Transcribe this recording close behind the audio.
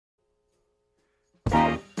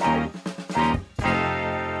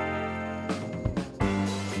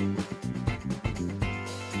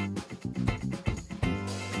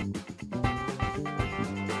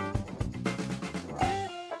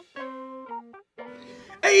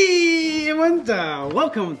Hey everyone,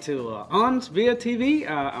 welcome to On's Beer TV.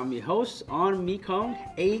 I'm your host, On Mekong,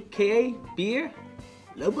 aka Beer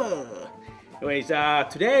Lover. Anyways,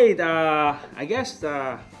 today, I guess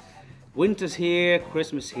winter's here,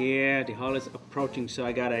 Christmas here, the holidays approaching, so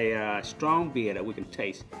I got a strong beer that we can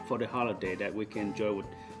taste for the holiday that we can enjoy with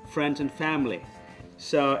friends and family.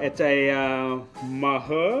 So it's a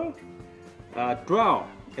Malheur Brew.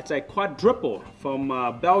 It's a Quadruple from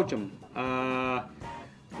Belgium.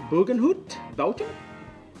 Belgian.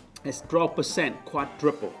 It's 12%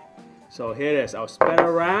 Quadruple. So here it is. I'll spin it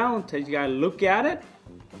around, take you guys a look at it.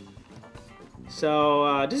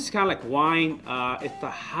 So this is kind of like wine. It's a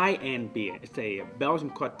high-end beer. It's a Belgian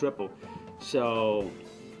Quadruple. So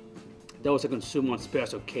those are consumed on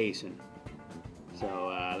special occasion. So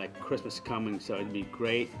like Christmas coming, so it'd be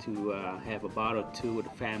great to have a bottle or two with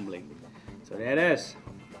the family. So there it is.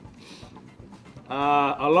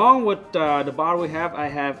 Along with the bottle we have, I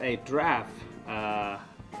have a draft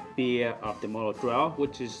beer of the Malheur,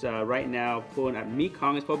 which is right now pouring at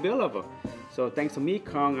Mekong. It's for beer lover. So thanks to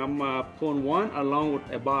Mekong, I'm pouring one along with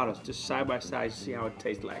a bottle, just side by side, to see how it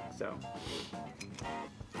tastes like. So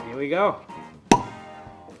here we go.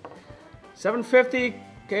 750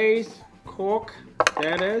 case cork.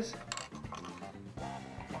 There it is.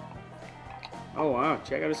 Oh wow!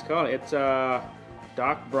 Check out this color. It's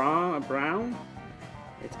dark brown.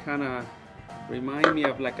 It's kind of remind me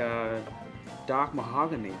of like a dark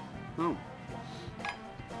mahogany. Oh.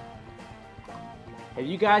 Have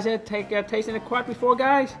you guys had tasted the quad before,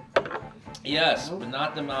 guys? Yes, but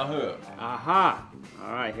not the Malheur. Aha!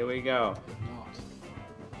 All right, here we go.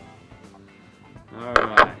 All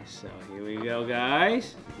right, so here we go,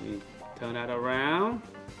 guys. Let me turn that around.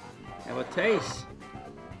 Have a taste.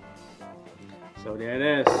 So there it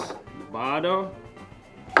is. The bottle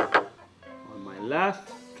on my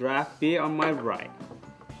left, draft beer on my right.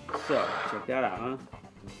 So check that out, huh?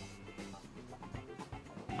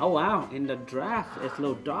 Oh wow, in the draft it's a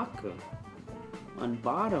little darker. On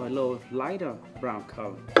bottle, a little lighter brown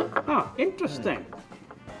color. Huh, interesting.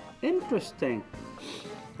 Interesting.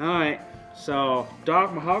 Alright, so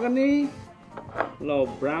dark mahogany, a little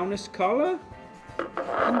brownish color,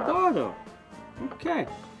 and bottle. Okay.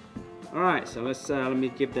 Alright, so let's let me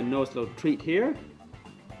give the nose a little treat here.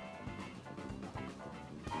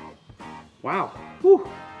 Wow, whew.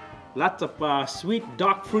 Lots of sweet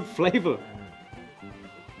dark fruit flavor.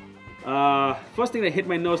 First thing that hit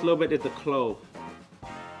my nose a little bit is the clove,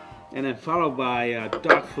 and then followed by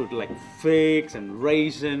dark fruit like figs and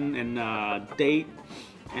raisin and date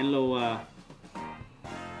and a little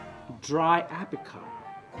dry apricot.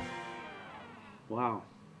 Wow.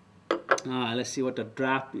 Let's see what the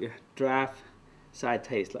draft side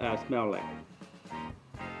tastes smell like.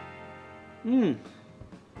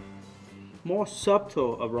 More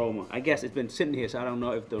subtle aroma. I guess it's been sitting here, so I don't know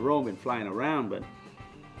if the aroma been flying around, but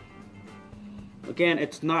again,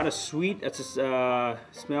 it's not as sweet as a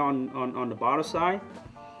smell on the bottle side,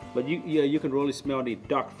 but you can really smell the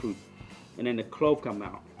dark fruit, and then the clove come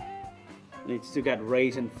out, and it's still got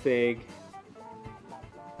raisin, fig,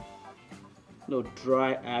 little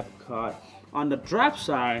dry apricot. On the draft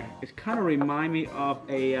side, it kind of reminds me of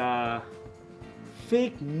a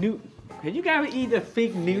fig newt. Have you guys eat a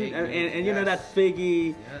fig newt and you yes. know that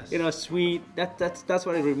figgy, Yes. you know, sweet? That's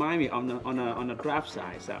what it reminds me on the draft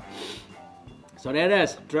side. So there it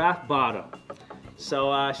is, draft bottle.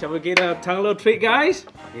 So shall we get a tongue a little treat, guys?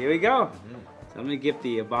 Here we go. So let me give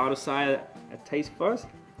the bottle side a taste first.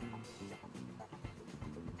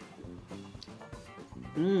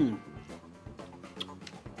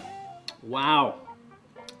 Wow.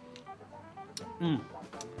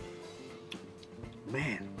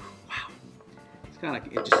 Man, wow. It's kind of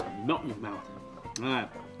like it just melt in your mouth. All right.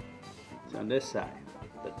 So on this side,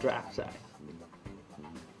 the draft side.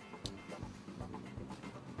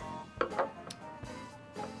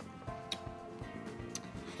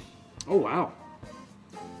 Oh wow.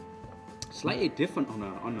 Slightly different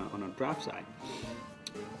on a draft side.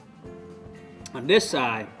 On this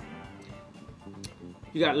side,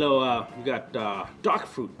 you got little dark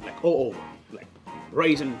fruit like like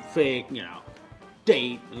raisin, fig, you know,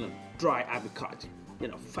 date, and a little dry apricot, you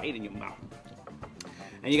know, fight in your mouth.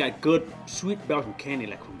 And you got good sweet Belgian candy,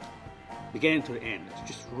 like from beginning to the end. It's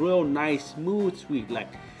just real nice, smooth, sweet, like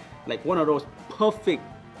one of those perfect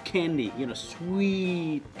candy, you know,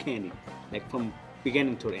 sweet candy, like from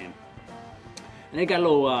beginning to the end. And they got a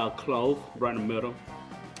little clove right in the middle,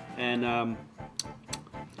 and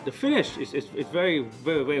the finish is very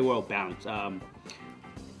well balanced.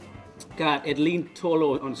 Got it lean to a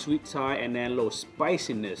little on the sweet side, and then a little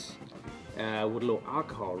spiciness with a little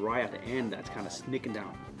alcohol right at the end that's kind of sneaking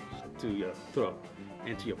down to your throat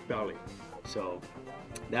and to your belly. So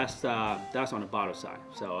that's on the bottle side.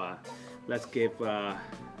 So let's give the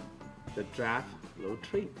draft a little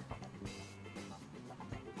treat.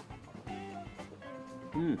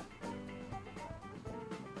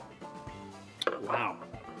 Wow.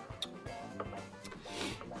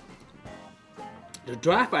 The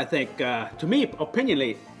draft, I think, to me,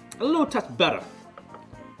 opinionally, a little touch better.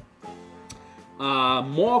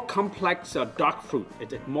 More complex dark fruit.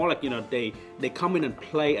 It's more like, you know, they come in and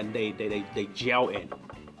play and they gel in.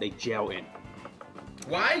 They gel in.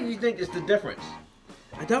 Why do you think it's the difference?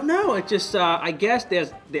 I don't know. It's just I guess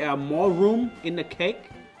there are more room in the cake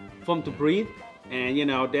for them to breathe, and you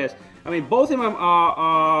know both of them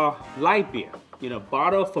are light beer. You know,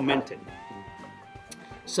 bottle fermented.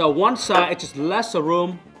 So one side it's just lesser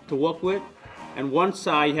room to work with, and one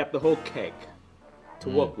side you have the whole cake to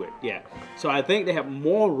work with. Yeah. So I think they have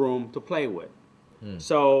more room to play with.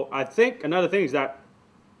 So I think another thing is that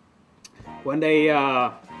when they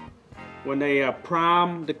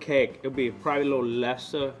prime the cake, it'll be probably a little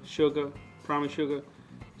lesser sugar, priming sugar.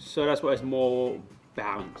 So that's why it's more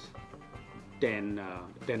balanced than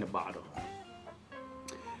the bottle.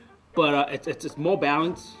 But it's more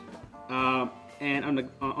balanced. And on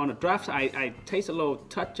the draft side, I taste a little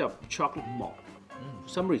touch of chocolate malt. For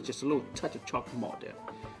some reason, just a little touch of chocolate malt there.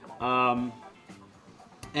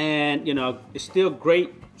 And you know, it's still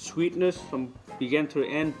great sweetness from beginning to the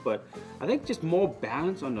end, but I think just more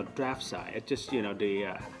balance on the draft side. It's just, you know,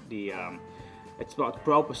 it's about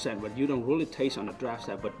 12%, but you don't really taste on the draft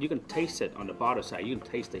side, but you can taste it on the bottle side. You can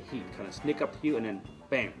taste the heat kind of sneak up to you and then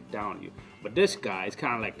bam, down on you. But this guy is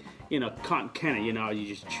kind of like, you know, cotton candy, you know, you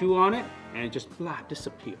just chew on it and it just blah,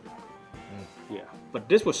 disappear. Yeah, but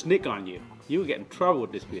this will sneak on you. You will get in trouble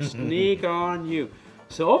with this beer. Sneak on you.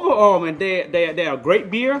 So overall, man, they are great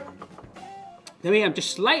beer. I mean, I'm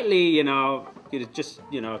just slightly, you know, taste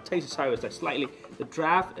the sideways like slightly. The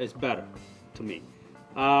draft is better to me.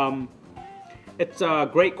 It's a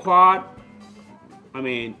great quad. I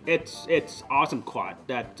mean, it's awesome quad.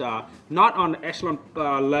 That not on the excellent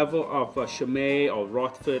level of Chimay or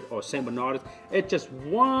Rothford or Saint Bernardus. It's just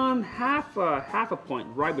half a point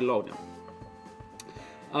right below them.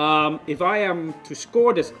 If I am to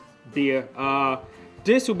score this beer,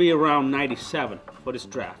 this will be around 97 for this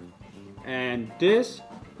draft, and this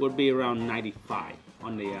would be around 95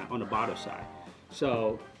 on the bottle side.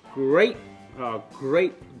 So great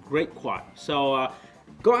quad. So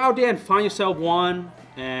go out there and find yourself one,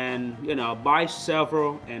 and you know, buy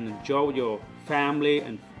several and enjoy with your family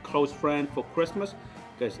and close friends for Christmas,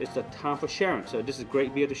 because it's a time for sharing. So this is a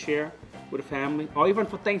great beer to share with the family, or even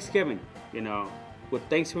for Thanksgiving. You know, with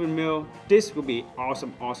Thanksgiving meal, this will be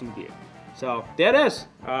awesome beer. So there it is.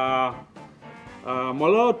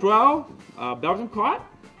 Malheur Belgian quad.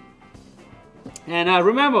 And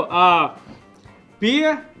remember,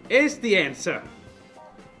 beer is the answer.